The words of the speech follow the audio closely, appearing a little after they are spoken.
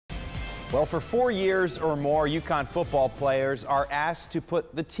Well, for 4 years or more, UConn football players are asked to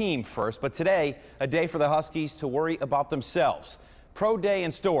put the team first. But today, a day for the Huskies to worry about themselves. Pro day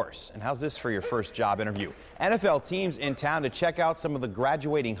in stores. And how's this for your first job interview? NFL teams in town to check out some of the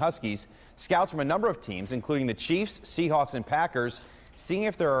graduating Huskies. Scouts from a number of teams, including the Chiefs, Seahawks, and Packers, seeing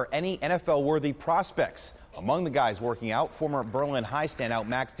if there are any NFL-worthy prospects. Among the guys working out, former Berlin High standout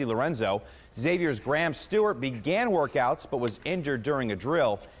Max DiLorenzo. Xavier's Graham Stewart began workouts but was injured during a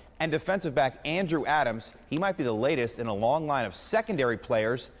drill. And defensive back Andrew Adams, he might be the latest in a long line of secondary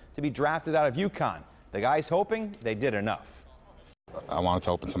players to be drafted out of UConn. The guys hoping they did enough. I wanted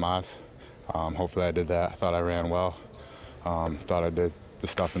to open some eyes. Hopefully I did that. I thought I ran well. Thought I did the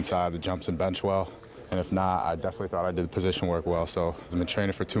stuff inside, the jumps and bench well. And if not, I definitely thought I did the position work well. So I've been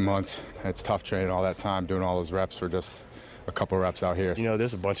training for 2 months. It's tough training all that time, doing all those reps for just a couple reps out here. You know,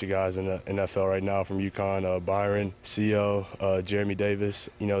 there's a bunch of guys in the NFL right now from UConn, Byron, CEO, Jeremy Davis.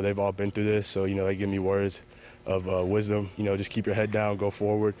 You know, they've all been through this, so, you know, they give me words of wisdom. You know, just keep your head down, go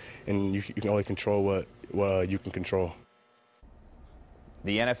forward, and you can only control what you can control.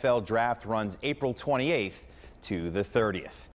 The NFL draft runs April 28th to the 30th.